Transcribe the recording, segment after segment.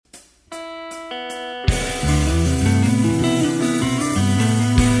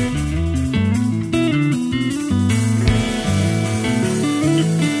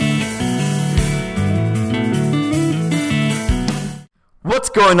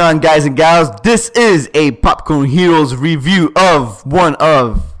going on, guys and gals? This is a Popcorn Heroes review of one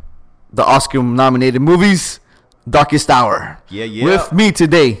of the Oscar-nominated movies, Darkest Hour. Yeah. With me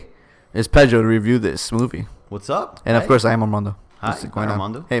today is Pedro to review this movie. What's up? And of course, I am Armando. Hi, What's going on?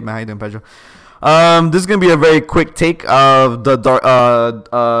 Armando. Hey, man, how you doing, Pedro? This is going to be a very quick take of the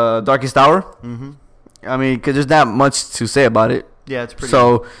Darkest Hour. Mm-hmm. I mean, because there's not much to say about it. Yeah, it's pretty.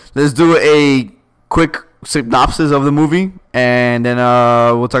 So let's do a quick synopsis of the movie, and then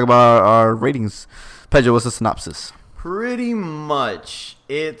we'll talk about our ratings. Pedro, what's the synopsis? Pretty much,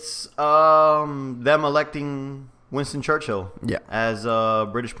 it's them electing Winston Churchill as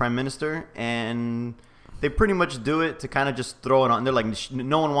British Prime Minister, and they pretty much do it to kind of just throw it on. They're like,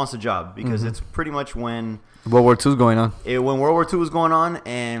 no one wants a job because it's pretty much when World War II is going on. When World War II was going on,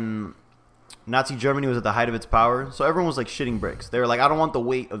 and Nazi Germany was at the height of its power, so everyone was like shitting bricks. They were like, I don't want the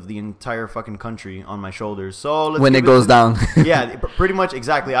weight of the entire fucking country on my shoulders. So let's when it goes down. Yeah, pretty much,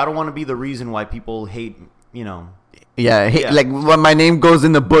 exactly. I don't want to be the reason why people hate, Yeah, like when my name goes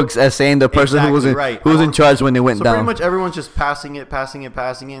in the books as saying the person who was in charge when they went down. So pretty much everyone's just passing it,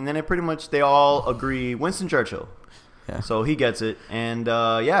 and then they all agree Winston Churchill. Yeah. So he gets it, and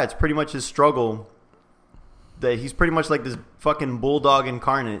it's pretty much his struggle. That he's pretty much like this fucking bulldog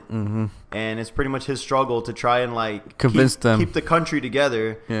incarnate, and it's pretty much his struggle to try and like convince them, keep the country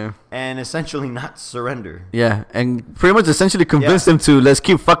together, and essentially not surrender. Yeah, and pretty much essentially convince them to let's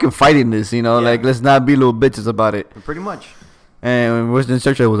keep fucking fighting this, like let's not be little bitches about it. Pretty much. And Winston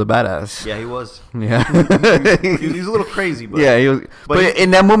Churchill was a badass. Yeah, he was. Yeah, he was a little crazy, but yeah, he was. But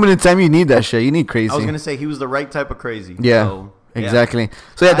in that moment in time, you need that shit. You need crazy. I was gonna say he was the right type of crazy. Yeah. So, exactly.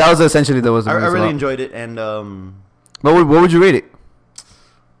 So that was essentially I really enjoyed it, and what would you rate it?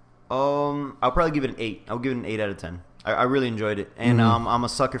 I'll probably give it an 8. I'll give it an 8 out of 10. I really enjoyed it, and I'm a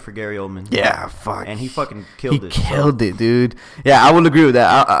sucker for Gary Oldman. Yeah, fuck. And he fucking killed it. He killed it, dude. Yeah, I will agree with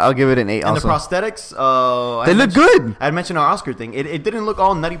that. I'll give it an 8. And also, the prosthetics, they look good. I had mentioned our Oscar thing. It didn't look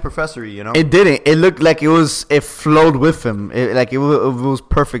all Nutty Professor-y, It didn't. It looked like it flowed with him. It was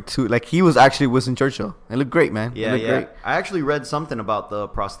perfect too. Like he was actually Winston Churchill. It looked great, man. Yeah, great. I actually read something about the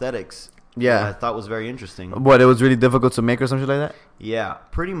prosthetics. Yeah, I thought was very interesting. What, it was really difficult to make or something like that? Yeah,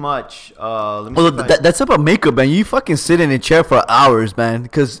 pretty much. That's about makeup, man. You fucking sit in a chair for hours, man,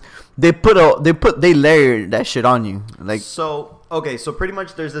 because they layer that shit on you. Like so pretty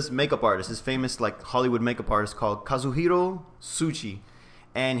much there's this makeup artist, this famous like Hollywood makeup artist called Kazuhiro Tsuchi,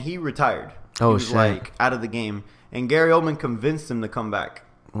 and he retired. Oh, he was shit. like out of the game, and Gary Oldman convinced him to come back.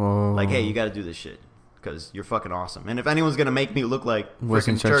 Whoa. Like, hey, you got to do this shit. Because you're fucking awesome. And if anyone's going to make me look like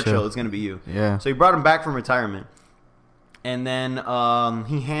Winston freaking Churchill, it's going to be you. Yeah. So he brought him back from retirement. And then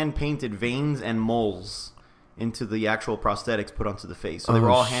he hand-painted veins and moles into the actual prosthetics put onto the face. So they were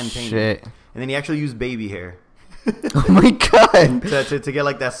all hand-painted. Shit. And then he actually used baby hair. Oh, my God. to get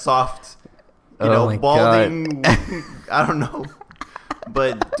like that soft, my balding, I don't know.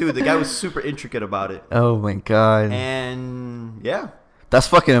 But, dude, the guy was super intricate about it. Oh, my God. And, yeah. That's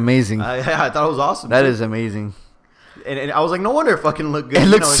fucking amazing. I thought it was awesome. That is amazing. And I was like, no wonder it fucking looked good. It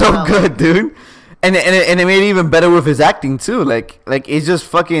looks so good, dude. And it made it even better with his acting too. Like it's just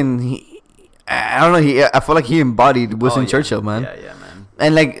fucking. I don't know. I feel like he embodied Winston Churchill, man. Yeah,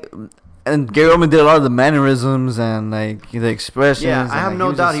 man. And Gary Oldman did a lot of the mannerisms and like the expressions. Yeah, I have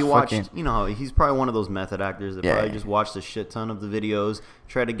no doubt he watched. Fucking, He's probably one of those method actors that probably just watched a shit ton of the videos.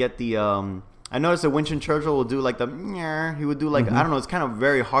 Try to get the I noticed that Winston Churchill will do like he would do like, I don't know, it's kind of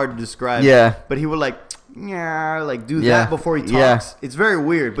very hard to describe. Yeah. But he would do that before he talks. Yeah. It's very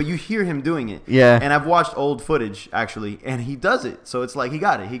weird, but you hear him doing it. Yeah. And I've watched old footage actually, and he does it. So it's like he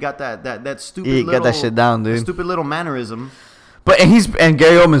got it. He got that stupid he got that shit down, dude. Stupid little mannerism. But and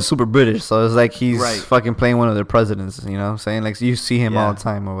Gary Oldman's super British, so it's like he's fucking playing one of their presidents, you know what I'm saying? Like you see him all the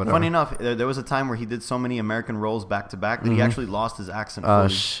time or whatever. Funny enough, there was a time where he did so many American roles back to back that he actually lost his accent fully. Oh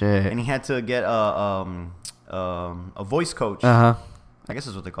shit. And he had to get a voice coach. Uh-huh. I guess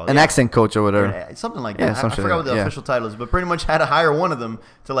that's what they call it. An accent coach or whatever. Something like that. I forgot what the yeah. official title is, but pretty much had to hire one of them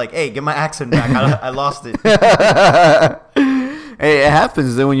to like, hey, get my accent back. I lost it. Hey, it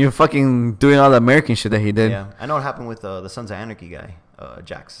happens then when you're fucking doing all the American shit that he did. Yeah, I know what happened with the Sons of Anarchy guy,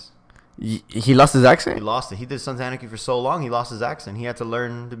 Jax. He lost his accent? He lost it. He did Sons of Anarchy for so long, he lost his accent. He had to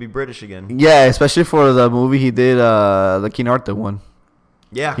learn to be British again. Yeah, especially for the movie he did, the King Arthur one.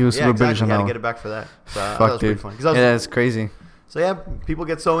 Yeah, he was super British on he that had to one. get it back for that. So, Fuck, that was dude. pretty funny. Yeah, it's crazy. So yeah, people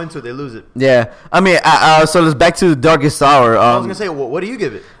get so into it, they lose it. Yeah, I mean, so let's back to The Darkest Hour. I was gonna say, what do you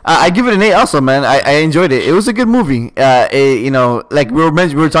give it? I give it an 8 also, man. I enjoyed it. It was a good movie. Like we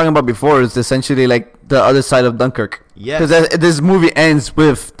were talking about before, it's essentially like the other side of Dunkirk. Yeah, because this movie ends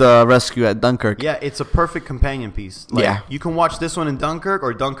with the rescue at Dunkirk. Yeah, it's a perfect companion piece. Like, yeah, you can watch this one in Dunkirk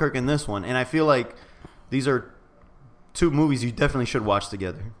or Dunkirk in this one, and I feel like these are 2 movies you definitely should watch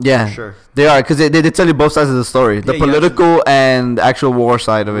together. Yeah, for sure. They are, because they tell you both sides of the story. The political and the actual war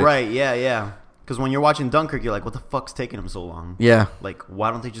side of it. Right, yeah. Because when you're watching Dunkirk, you're like, what the fuck's taking them so long? Yeah. Like,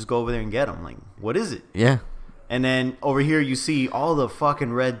 why don't they just go over there and get them? Like, what is it? Yeah. And then over here, you see all the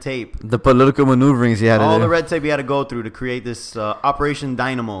fucking red tape. The political maneuverings he had. All the red tape he had to go through to create this Operation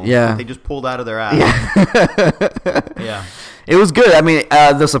Dynamo. Yeah. That they just pulled out of their ass. Yeah. Yeah. It was good. I mean,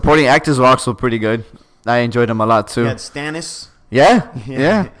 the supporting actors were also pretty good. I enjoyed them a lot too. You had Stannis. Yeah.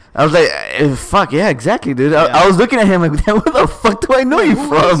 I was like, fuck, yeah, exactly, dude. Yeah. I was looking at him like, where the fuck do I know you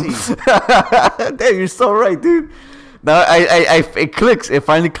from? Damn, you're so right, dude. No, it clicks. It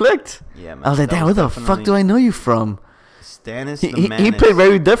finally clicked. Yeah, man. I was like, damn, where the fuck do I know you from? Stannis he played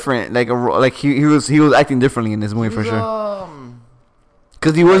very different. Like he was acting differently in this movie for sure.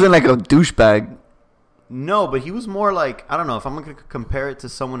 Because he wasn't like a douchebag. No, but he was more like, I don't know, if I'm going to compare it to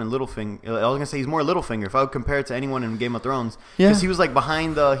someone in Littlefinger, I was going to say he's more Littlefinger. If I would compare it to anyone in Game of Thrones, because he was like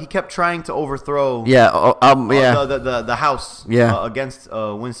behind he kept trying to overthrow the house against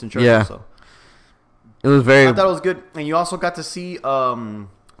Winston Churchill. Yeah. So. It was very... I thought it was good. And you also got to see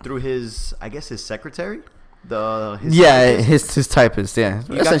through his secretary? His typist, yeah.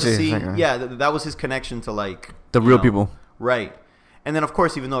 You got to see, that was his connection to like... The real people. Right. And then, of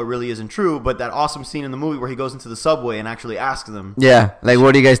course, even though it really isn't true, but that awesome scene in the movie where he goes into the subway and actually asks them. Yeah, like,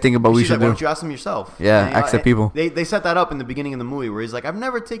 what do you guys think about we should do? Why don't you ask them yourself? Yeah, ask the people. They set that up in the beginning of the movie where he's like, I've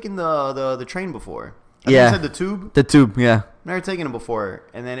never taken the train before. I think he said the tube? The tube, yeah. I've never taken it before.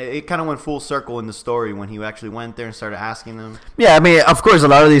 And then it kind of went full circle in the story when he actually went there and started asking them. Yeah, I mean, of course, a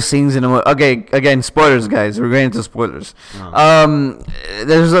lot of these scenes in the movie... Okay, again, spoilers, guys. We're getting into spoilers. Oh.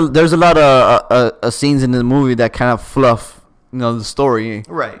 There's a lot of scenes in the movie that kind of fluff the story.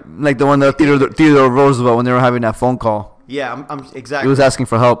 Right. Like the one that Theodore Roosevelt, when they were having that phone call. Yeah, I'm exactly. He was asking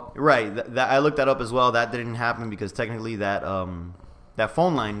for help. Right. I looked that up as well. That didn't happen because technically that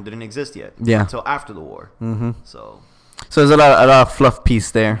phone line didn't exist yet. Yeah. Until after the war. Mm-hmm. So there's a lot of fluff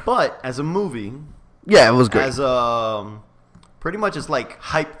piece there. But as a movie. Yeah, it was great. As pretty much it's like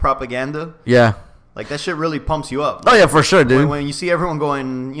hype propaganda. Yeah. Like, that shit really pumps you up. Oh, yeah, for sure, dude. When you see everyone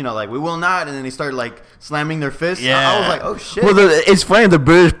going, like, we will not, and then they start, like, slamming their fists. Yeah. I was like, oh, shit. Well, it's funny. The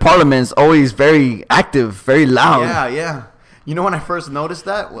British Parliament's always very active, very loud. Yeah. You know when I first noticed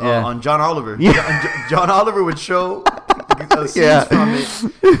that? On John Oliver. Yeah. John Oliver would show scenes from it.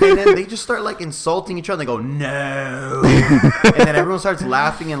 And then they just start, like, insulting each other. They go, no. And then everyone starts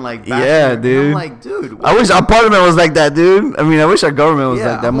laughing and, like, bashing dude. And I'm like, dude. I wish our parliament was like that, dude. I mean, I wish our government was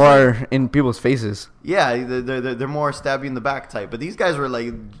like that, more in people's faces. Yeah, they're more stab you in the back type. But these guys were,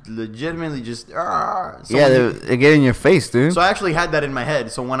 like, legitimately just... they're getting in your face, dude. So I actually had that in my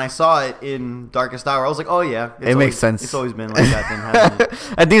head. So when I saw it in Darkest Hour, I was like, oh, yeah. It makes sense. It's always been like that then, hasn't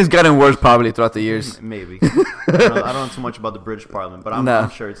it? I think it's gotten worse probably throughout the years. Maybe. I don't know too much about the British Parliament, but I'm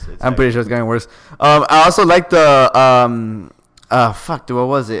sure it's I'm pretty sure it's getting worse. I also like the what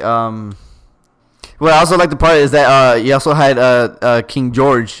was it? Well, I also like the part is that you also had King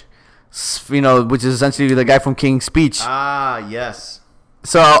George, which is essentially the guy from King's Speech. Ah, yes.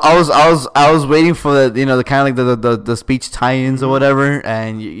 So I was waiting for the kind of like the speech tie-ins or whatever,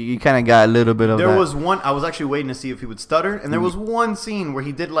 and you kind of got a little bit of that. There was one I was actually waiting to see if he would stutter, and there was one scene where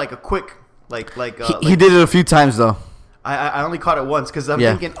he did like a quick he did it a few times though. I only caught it once because I'm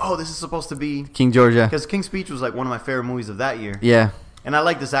thinking, oh, this is supposed to be King George, because King's Speech was like one of my favorite movies of that year. Yeah, and I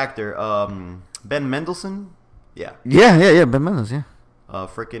like this actor, Ben Mendelsohn. Yeah, Ben Mendelsohn.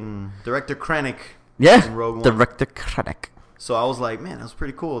 Freaking director Krennic. Yeah, Rogue director Krennic. So I was like, man, that was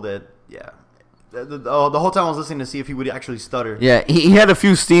pretty cool. That the whole time I was listening to see if he would actually stutter. Yeah, he had a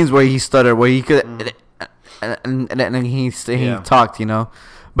few scenes where he stuttered, where he could, and he talked,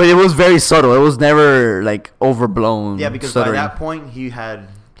 But it was very subtle. It was never like overblown. Yeah, because stuttering. by that point he had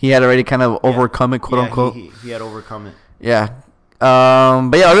already kind of overcome it, quote unquote. He had overcome it. Yeah.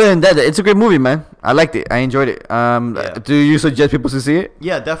 But yeah, other than that, it's a great movie, man. I liked it. I enjoyed it. Do you suggest people to see it?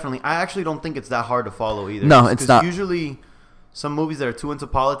 Yeah, definitely. I actually don't think it's that hard to follow either. No, it's not. Usually some movies that are too into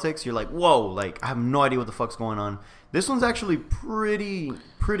politics, you're like, whoa, like I have no idea what the fuck's going on. This one's actually pretty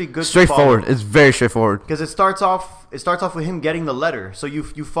good. Straightforward. It's very straightforward. Because it starts off with him getting the letter, so you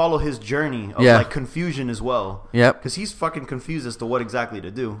follow his journey of like confusion as well. Yep. Because he's fucking confused as to what exactly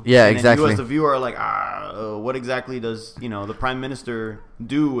to do. Yeah, and exactly. You as the viewer are like, what exactly does the prime minister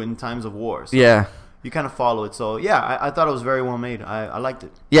do in times of war? So yeah. You kind of follow it. So, yeah, I thought it was very well made. I liked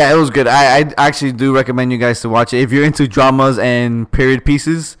it. Yeah, it was good. I actually do recommend you guys to watch it. If you're into dramas and period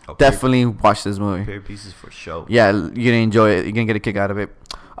pieces, definitely watch this movie. Period pieces for sure. Yeah, you're going to enjoy it. You're going to get a kick out of it.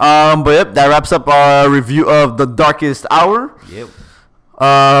 But, yep, that wraps up our review of The Darkest Hour. Yep.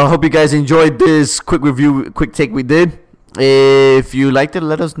 Hope you guys enjoyed this quick take we did. If you liked it,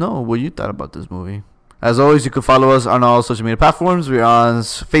 let us know what you thought about this movie. As always, you can follow us on all social media platforms. We're on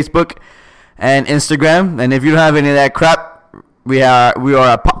Facebook and Instagram. And if you don't have any of that crap, we are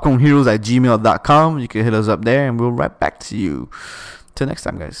at popcornheroes@gmail.com. You can hit us up there and we'll write back to you. Till next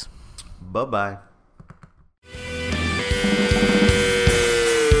time, guys. Bye-bye.